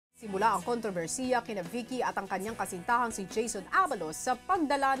Simula ang kontrobersiya kina Vickie at ang kanyang kasintahang si Jason Abalos sa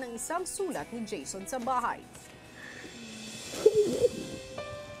pagdala ng isang sulat ni Jason sa bahay.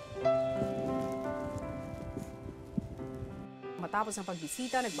 Matapos ang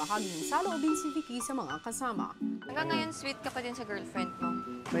pagbisita, nagbahagi ng saloobin si Vickie sa mga kasama. Hanggang ngayon, sweet ka pa din sa girlfriend mo?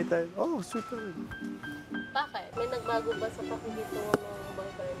 May time. Oh, sweet pa rin. Bakit? May nagbago ba sa pakikitungo ng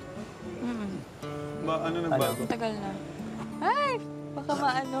boyfriend mo? Ano nagbago? Tagal na. Ay! Baka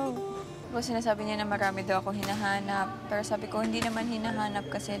maano. Tapos sinasabi niya na marami daw ako hinahanap. Pero sabi ko, hindi naman hinahanap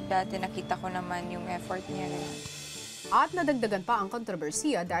kasi dati nakita ko naman yung effort niya rin. At nadagdagan pa ang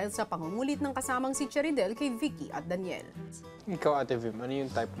kontrobersiya dahil sa pangungulit ng kasamang si Cheridel kay Vickie at Daniel. Ikaw, Ate Vim, ano yung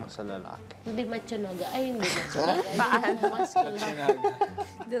type mo sa lalaki? Hindi matchonaga. Ay, hindi matchonaga. Paano?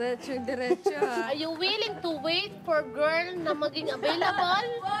 Diretso. Are you willing to wait for girl na maging available?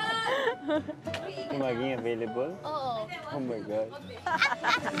 Maging available? Oo. Oh my God.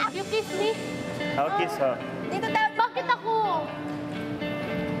 You kiss me? I'll kiss her. Dito tayo. Bakit ako?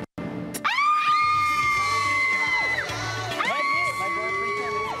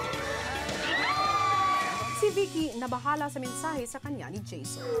 Si Vickie nabahala sa mensahe sa kanya ni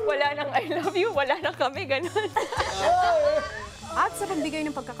Jason. Wala nang I love you, wala nang kami, ganun. At sa pagbigay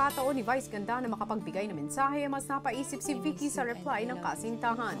ng pagkakataon ni Vice Ganda na makapagbigay ng mensahe, mas napaisip si Vickie sa reply ng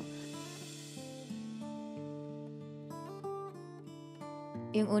kasintahan.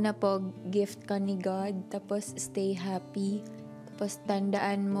 Yung una po, gift ka ni God, tapos stay happy. Tapos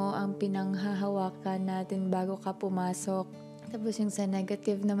tandaan mo ang pinanghahawakan natin bago ka pumasok. Tapos yung sa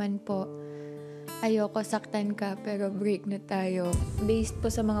negative naman po, ayoko saktan ka pero break na tayo. Based po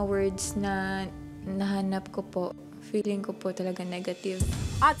sa mga words na nahanap ko po, feeling ko po talaga negative.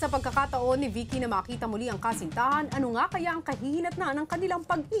 At sa pagkakataon ni Vickie na makita muli ang kasintahan, ano nga kaya ang kahihinatnan ng kanilang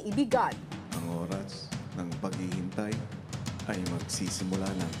pag-iibigan? Ang oras ng paghihintay ay magsisimula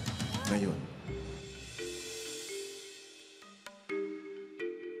na ngayon.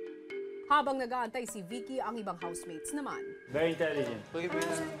 Habang nag-aantay si Vickie, ang ibang housemates naman. Very intelligent.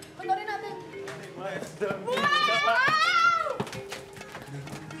 Panoorin natin.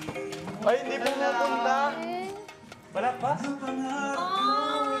 Ay, hindi po napunta. Wala pa?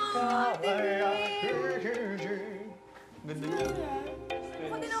 Ganda niya.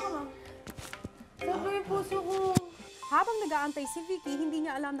 Sabi yung puso ko. Habang nag-aantay si Vickie, hindi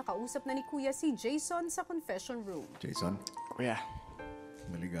niya alam na kausap na ni Kuya si Jason sa confession room. Jason, Kuya,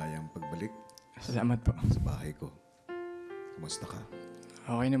 maligayang pagbalik salamat po. sa bahay ko. Kumusta ka?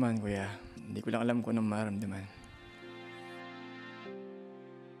 Okay naman, Kuya. Hindi ko lang alam kung anong maramdaman.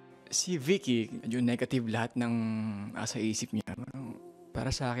 Si Vickie, medyo negative lahat ng asa isip niya.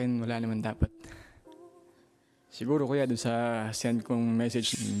 Para sa akin, wala naman dapat. Siguro, Kuya, doon sa send kong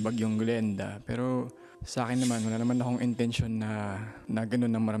message ng Bagyong Glenda. Pero sa akin naman, wala naman akong intention na ganun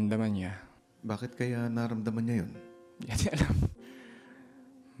ang maramdaman niya. Bakit kaya naramdaman niya yun? Hindi natin alam.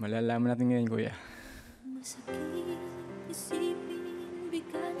 Malalaman natin ngayon, Kuya.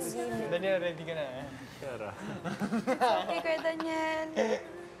 Daniel, ready ka na eh. Okay, Kuya Daniel.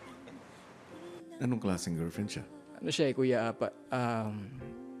 Anong klaseng girlfriend siya? Ano siya eh, Kuya,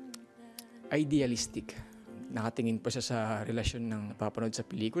 idealistic. Nakatingin pa siya sa relasyon ng napapanood sa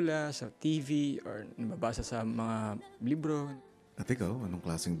pelikula, sa TV, or nababasa sa mga libro. At ikaw, anong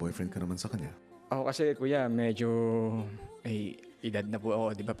klaseng boyfriend ka naman sa kanya? Ako kasi, Kuya, medyo edad na po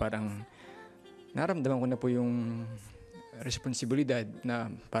ako, di ba? Parang naramdaman ko na po yung responsibilidad na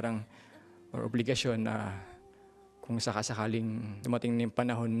parang or obligasyon na kung sakasakaling dumating na yung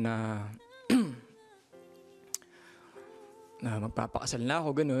panahon na na magpapakasal na ako,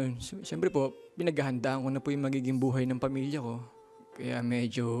 gano'n. So, siyempre po, pinaghahandaan ko na po yung magiging buhay ng pamilya ko. Kaya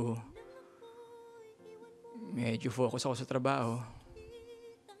medyo focus ako sa trabaho.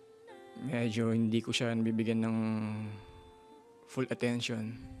 Medyo hindi ko siya nabibigyan ng full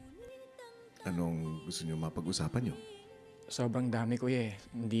attention. Anong gusto niyo mapag-usapan niyo? Sobrang dami ko eh.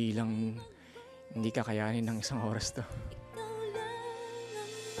 Hindi kakayanin ng isang oras to.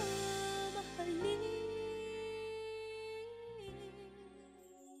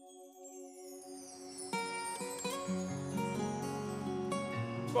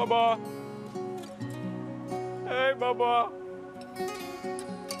 Baba! Hey, Baba!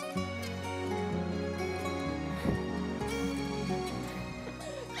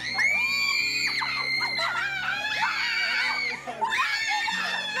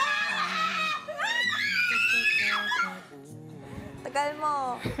 Tagal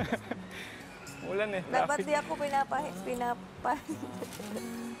mo. Ulan eh. Dapat di ako pinapa...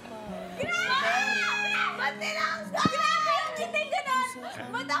 Grabe yung meeting ka nun!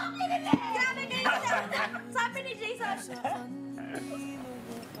 Ba't ako kinilig? Grabe kayo! Sabi ni Jason.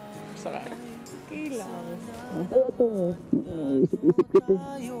 Okay lang.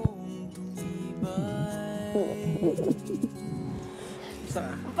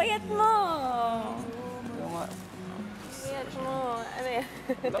 Ang payat mo! Payat mo. Ano yan?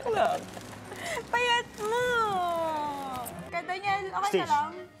 Bakla. Payat mo! Kada niyan, okay ka Stage.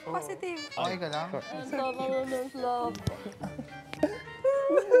 lang? Positive. Okay ka lang? Nagkakaroon love.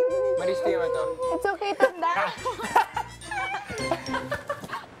 Maristi mo to. It's okay, tanda.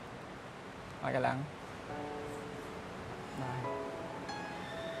 Okay ka lang?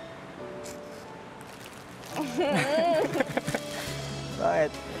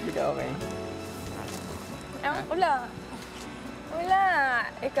 Bakit? Hindi ka okay? Wala. Wala.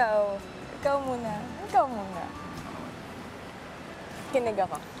 Ikaw. Ikaw muna. Ikaw muna. Kinig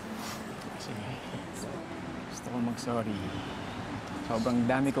ako. Sige. Gusto ko mag-sorry. Sobrang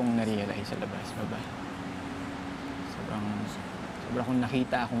dami kong na-realize sa labas, baba. Sobrang kong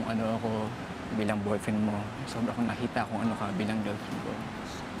nakita kung ano ako bilang boyfriend mo. Sobrang kong nakita kung ano ka bilang girlfriend ko.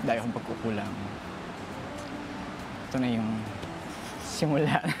 Dahil akong pagkukulang. Ito na yung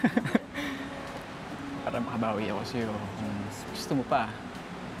simula. Para makabawi ako sa'yo kung gusto mo pa.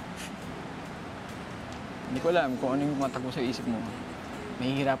 Hindi ko alam kung ano yung tumatakbo sa isip mo.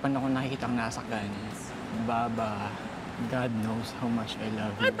 Nahihirapan ako nakikita kang nasaktan. Baba, God knows how much I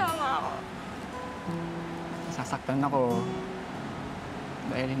love you. Tama ako. Sasaktan ako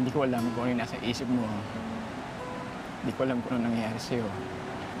dahil hindi ko alam kung ano yung nasa isip mo. Hindi ko alam kung ano nangyayari sa'yo.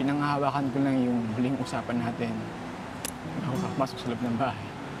 Pinanghahawakan ko lang yung huling usapan natin. Ako kapasok sa loob ng bahay.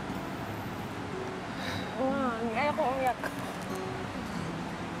 Ayaw ko umiyak.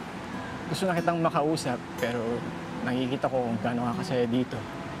 Gusto na kitang makausap, pero nakikita ko kung gaano ka kasaya dito.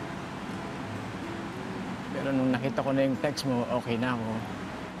 Pero nung nakita ko na yung text mo, okay na ako.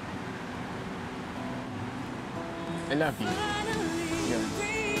 I love you. Yun.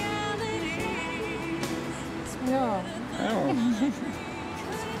 No. Ano? Ano?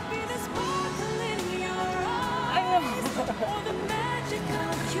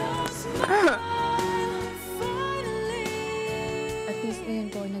 At least ngayon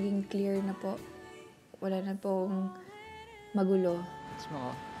po, naging clear na po. Wala na pong magulo. Gusto mo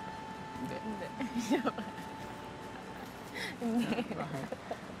ako? Hindi. Bakit?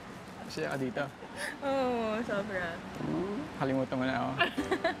 Masaya ka dito. Oo, sobra. Kalimutan mo na ako.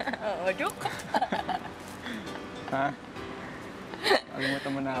 Oo, joke. Ha?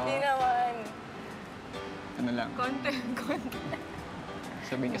 Kalimutan mo na ako. Hindi naman. Ano lang, Content.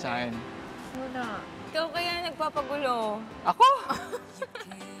 sabihin ka sa akin. Wala. Ikaw kaya nagpapagulo. Ako?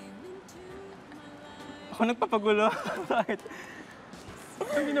 Ako nagpapagulo? Bakit?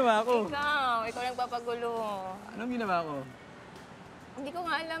 Anong ginawa ko? Ikaw nagpapagulo. Anong ginawa ko? Hindi ko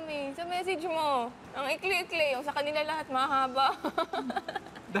nga alam eh. Sa message mo, ang ikli-ikli, yung sa kanila lahat mahaba.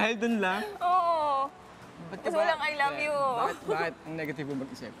 Dahil dun lang? Oo. Ba't Gusto lang I love you. Bakit ang negative mo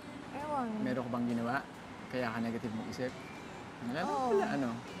mag-isip? Ewan. Meron ko bang ginawa? Kaya ka negative mag-isip? Wala, Oo. wala, ano?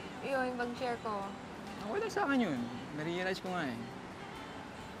 Yun, yung pag-share ko. Wala sa akin yun. Na-realize ko nga eh.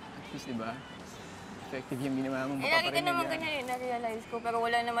 At least, di ba? Effective yung ginawa mo. Eh, lagi ka naman ganyan eh, na-realize ko, pero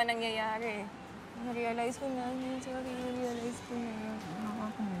wala naman nangyayari. Na-realize ko na, sorry, na-realize ko na.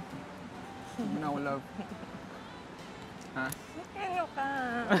 Hindi mo na ako love. Ha? Ano ka?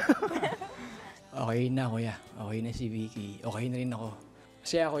 Okay na, kuya. Okay na si Vickie. Okay na rin ako.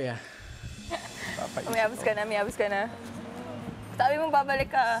 Masaya, kuya. Umiyabos ka na, umiyabos ka na. Sabi mo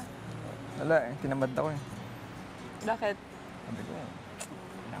babalik ka. Wala eh, tinamad ako eh. Bakit? Sabi ko,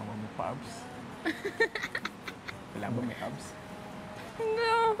 kailangan mo may abs. Kailangan mo may abs.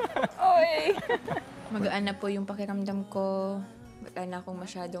 No. Oy. Magaan na po yung pakiramdam ko. Wala na akong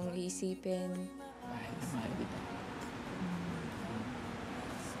masyadong iisipin. Mahal kita.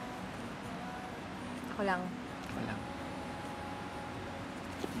 Ako lang. Wala.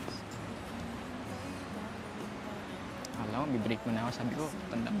 Akala ko, bibreak mo na ako. Sabi ko,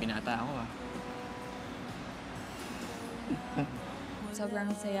 tandang binata ako ah. Sobrang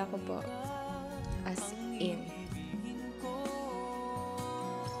saya ko po. As in.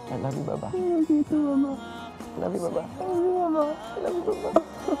 I love you, Baba. I love you too, Mama. I love you, Baba. I love you, Mama. I love you, Baba.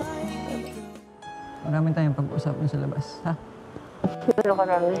 Maraming tayong pag-uusapan sa labas, ha? Ano ka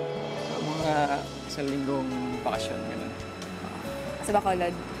namin? So, mga isang linggong bakasyon, gano'n. Sa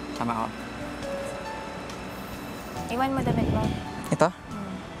Bacolod. Tama ako. Iwan mo damit mo. Ito?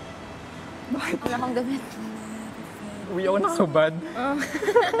 Bakit? Wala kang damit. Uwi ako na subad.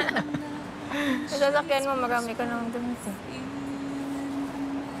 Sa sasakyan mo, marami ka ng damit eh.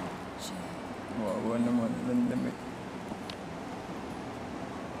 Wawa naman, ng damit.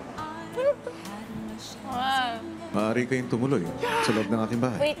 Maaari kayong tumuloy sa loob ng aking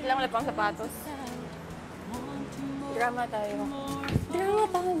bahay. Wait lang, wala pang sapatos. Drama tayo. Drama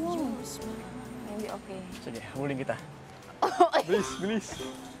tayo. Hindi okay. Sige, huling kita. Bilis, bilis.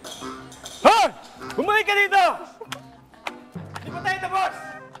 Hoy! Bumalik ka dito! Hindi pa tayo tapos!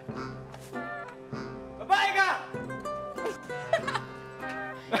 Babae ka!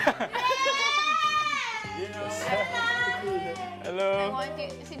 Hello.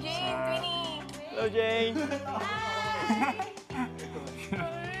 Si Jane, Queenie. Hello, Jane.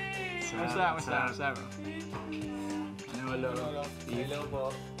 Musta? Hello. Hello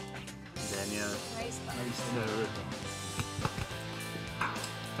po. Daniel.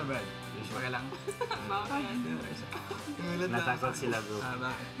 Sabad. Okay lang. Natakot sila, bro.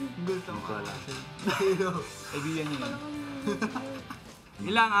 Gusto ko lang. Kaibigan niyo yan.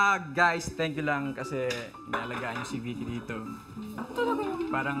 Yun lang, guys, thank you lang kasi naalagaan niyo si Vickie dito.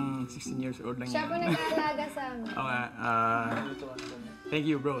 Parang 16 years old lang Siya po yan. nag-aalaga sa amin. Okay, thank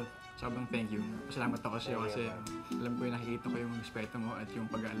you, bro. Sobrang thank you. Salamat ako sa'yo kasi alam ko yung nakikita ko yung respeto mo at yung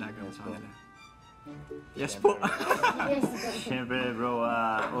pag-aalaga mo sa kanila. Yes po. Siyempre, bro,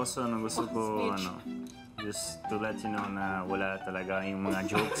 also, gusto ko, just to let you know na wala talaga yung mga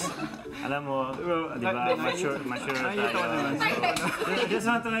jokes. Alam mo, di ba, mature tayo. Just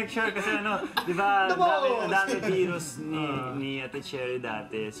want to make sure kasi di ba, dami virus ni Ate Cherry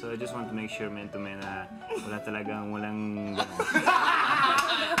dati. So I just want to make sure, man to man, na walang gano'n.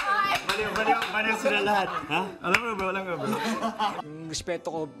 Baliw sila lahat, ha? Alam mo ba, walang bro. Yung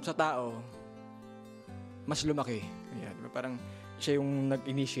respeto ko sa tao, mas lumaki. Kaya, di ba, parang siya yung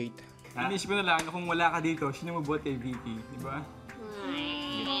nag-initiate. Inisip ko na lang, kung wala ka dito, sino mabuhat kay Vickie, di ba?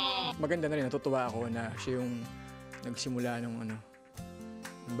 Maganda na rin, natutuwa ako na siya yung nagsimula ng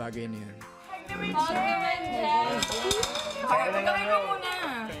ng bagay na yun. Gawin mo muna.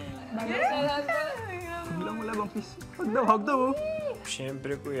 Wala bang please? Hug daw.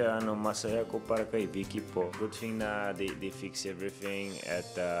 Siyempre, Kuya, masaya ko para kay Vickie po. Good thing na they fix everything at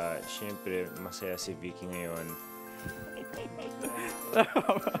siyempre, masaya si Vickie ngayon.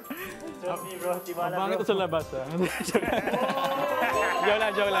 Bangit ito sa labas, ha?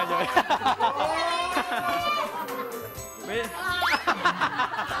 Joke lang.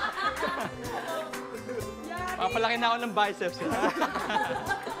 Papalaki na ako ng biceps.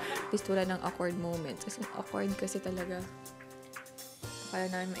 At least wala ng awkward moment. Kasi awkward kasi talaga. Kaya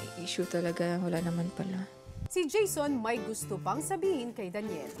namin may issue talaga. Wala naman pala. Si Jason may gusto pang sabihin kay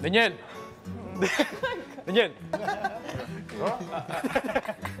Daniel. Daniel!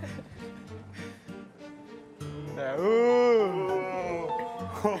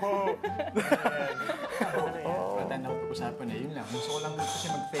 Matanda ko pag-usapan na yun lang. Gusto ko lang kasi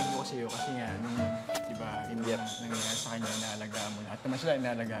mag-thank you kasi kasi nga, nung, di ba, nangyayari sa kanya, inaalagaan mo na. At naman sila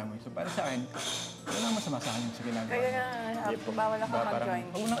inaalagaan mo. So para sa akin, wala nang masama sa akin sa ginagawa. Kaya nga, bawal ako mag-join.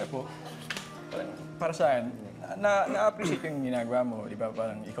 Huwag na kayo po. Para sa akin, na-appreciate yung ginagawa mo. Di ba,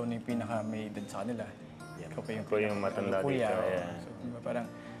 parang ikaw na yung pinaka-may edad sa kanila. Ikaw pa yung matanda Kuya. dito. Yeah. So, di ba, parang,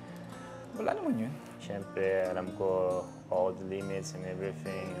 wala naman yun. Siyempre, alam ko all the limits and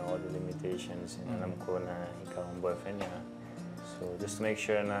everything, all the limitations. And alam ko na ikaw ang boyfriend niya. So, just to make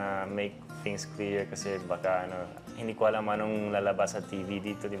sure na make things clear kasi baka hindi ko alam anong lalabas sa TV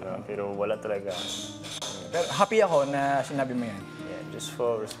dito, di ba? Pero wala talaga. Pero happy ako na sinabi mo yan. Yeah, just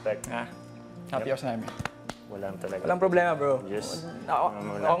for respect. Happy ako sinabi. Walang talaga. Walang problema, bro. Just,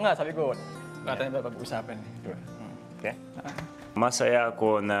 Ako nga, sabi ko, wala tayong pag-usapan. Okay? Masaya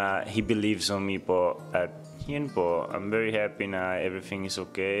ako na he believes on me po at yun po, I'm very happy na everything is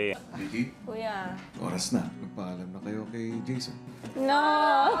okay. Vickie, Kuya. oras na. Magpaalam na kayo kay Jason. No!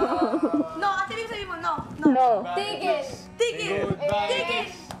 No, ate Vic, sabi mo, no. Tigil! Tigil! Tigil!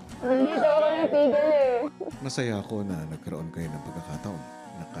 Nandito ako natigil eh. Masaya ako na nagkaroon kayo ng pagkakataon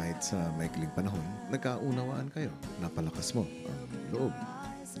na kahit sa maikling panahon, nagkaunawaan kayo. Napalakas mo ang loob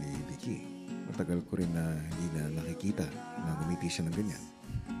ni Vickie. Matagal ko rin na hindi na nakikita na gumiti siya ng ganyan.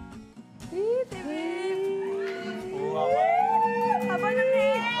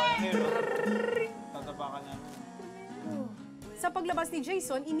 Sa paglabas ni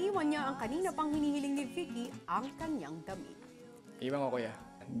Jason, iniwan niya ang kanina pang hinihiling ni Vickie ang kanyang damit. Iwan ko, Kuya.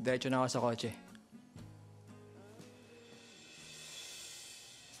 Diretso na ako sa kotse.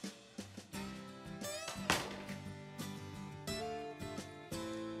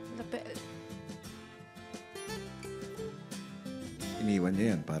 Lapel. Iniwan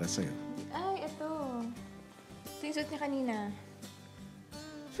niya yan para sa'yo. Ay, ito. Ito yung suot niya kanina.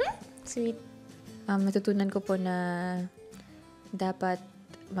 Sweet. Natutunan ko po na dapat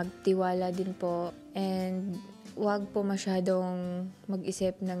magtiwala din po and wag po masyadong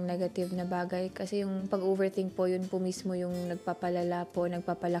mag-isip ng negative na bagay kasi yung pag-overthink po, yun po mismo yung nagpapalala po,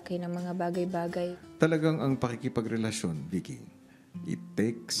 nagpapalaki ng mga bagay-bagay. Talagang ang pakikipagrelasyon, Vickie, it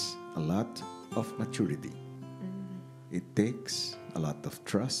takes a lot of maturity. It takes a lot of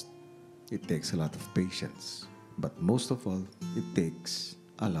trust. It takes a lot of patience. But most of all, it takes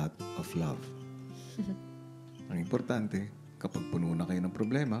a lot of love. Ang importante, kapag puno na kayo ng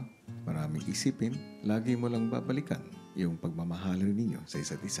problema, maraming isipin, lagi mo lang babalikan yung pagmamahalan ninyo sa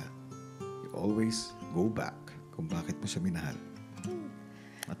isa't isa. You always go back kung bakit mo siya minahal.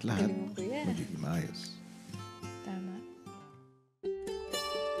 At lahat, magiging maayos. Tama.